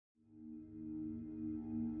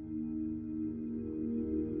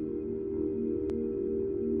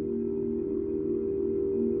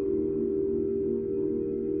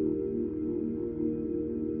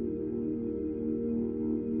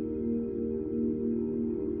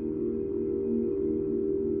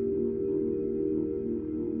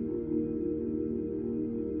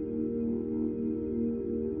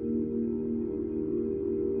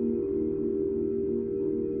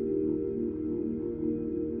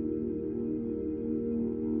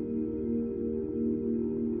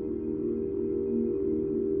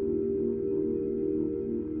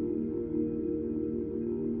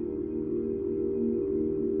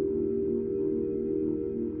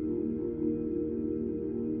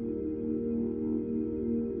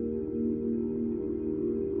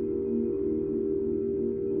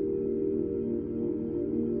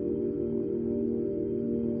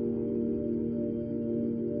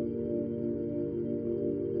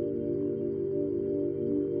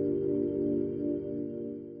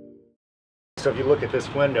So if you look at this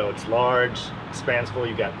window, it's large, expansive,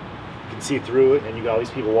 you can see through it, and you got all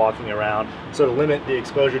these people walking around. So to limit the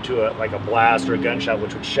exposure to like a blast or a gunshot,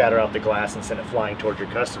 which would shatter out the glass and send it flying towards your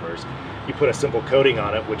customers, you put a simple coating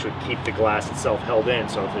on it, which would keep the glass itself held in.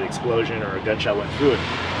 So if an explosion or a gunshot went through it,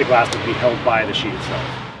 the glass would be held by the sheet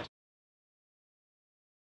itself.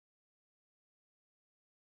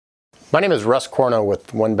 My name is Russ Corno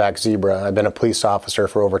with One Back Zebra. I've been a police officer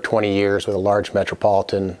for over 20 years with a large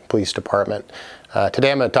metropolitan police department.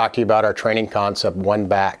 Today I'm going to talk to you about our training concept, One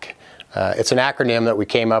Back. It's an acronym that we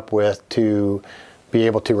came up with to be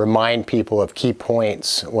able to remind people of key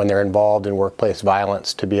points when they're involved in workplace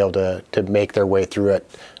violence to be able to make their way through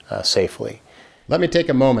it safely. Let me take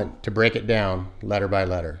a moment to break it down letter by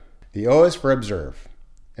letter. The O is for observe.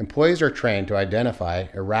 Employees are trained to identify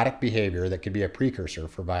erratic behavior that could be a precursor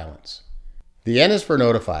for violence. The N is for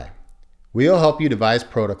notify. We will help you devise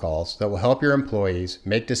protocols that will help your employees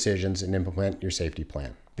make decisions and implement your safety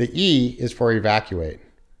plan. The E is for evacuate.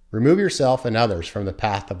 Remove yourself and others from the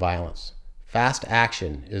path of violence. Fast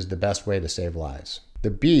action is the best way to save lives.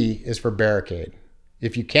 The B is for barricade.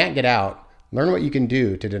 If you can't get out, learn what you can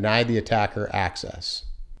do to deny the attacker access.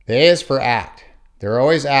 The A is for act. There are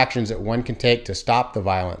always actions that one can take to stop the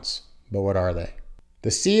violence, but what are they?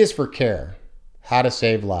 The C is for care, how to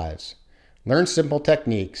save lives. Learn simple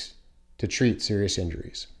techniques to treat serious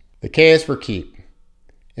injuries. The K is for keep.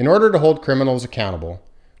 In order to hold criminals accountable,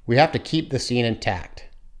 we have to keep the scene intact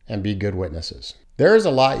and be good witnesses. There is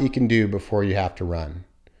a lot you can do before you have to run.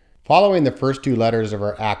 Following the first two letters of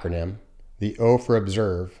our acronym, the O for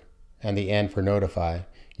observe and the N for notify,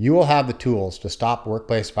 you will have the tools to stop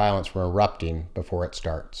workplace violence from erupting before it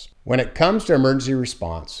starts. When it comes to emergency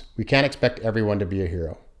response, we can't expect everyone to be a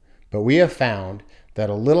hero, but we have found that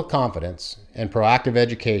a little confidence and proactive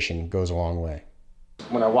education goes a long way.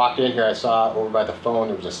 When I walked in here, I saw over by the phone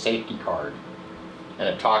there was a safety card, and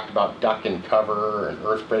it talked about duck and cover and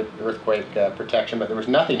earthquake protection, but there was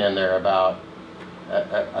nothing in there about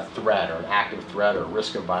a threat or an active threat or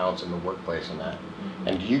risk of violence in the workplace and that.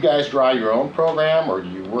 And do you guys draw your own program, or do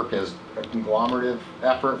you work as a conglomerative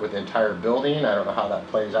effort with the entire building? I don't know how that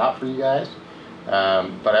plays out for you guys.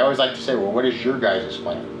 But I always like to say, well, what is your guys'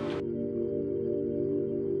 plan?